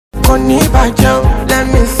Let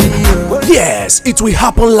me see you. Yes, it will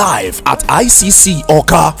happen live at ICC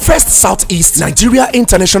Awka, First Southeast Nigeria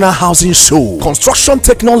International Housing Show, Construction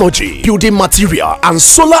Technology, Building Material and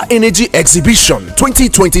Solar Energy Exhibition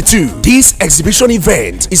 2022. This exhibition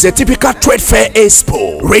event is a typical trade fair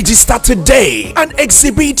expo. Register today and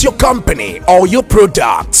exhibit your company or your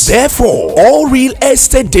products. Therefore, all real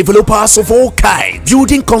estate developers of all kinds,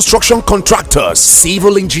 building construction contractors,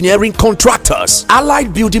 civil engineering contractors,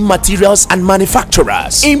 allied building materials and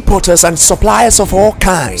manufacturers, importers and suppliers of all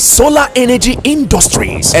kinds, solar energy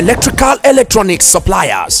industries, electrical electronics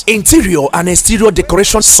suppliers, interior and exterior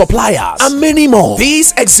decoration suppliers, and many more.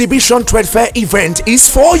 This exhibition trade fair event is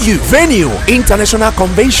for you. Venue: International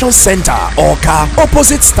Convention Center, Awka,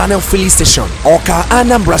 opposite Stanel Filling Station, Awka,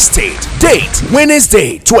 Anambra State. Date: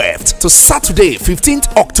 Wednesday 12th to Saturday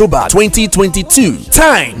 15th October 2022.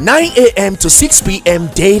 Time: 9 a.m. to 6 p.m.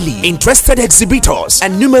 daily. Interested exhibitors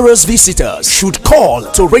and numerous visitors should call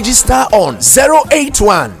to register on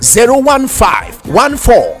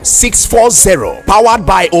 081-015-14640. Powered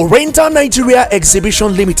by Oriental Nigeria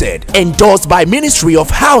Exhibition Limited. Endorsed by Ministry of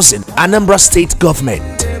Housing, Anambra State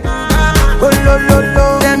Government.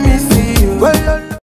 Let me see you.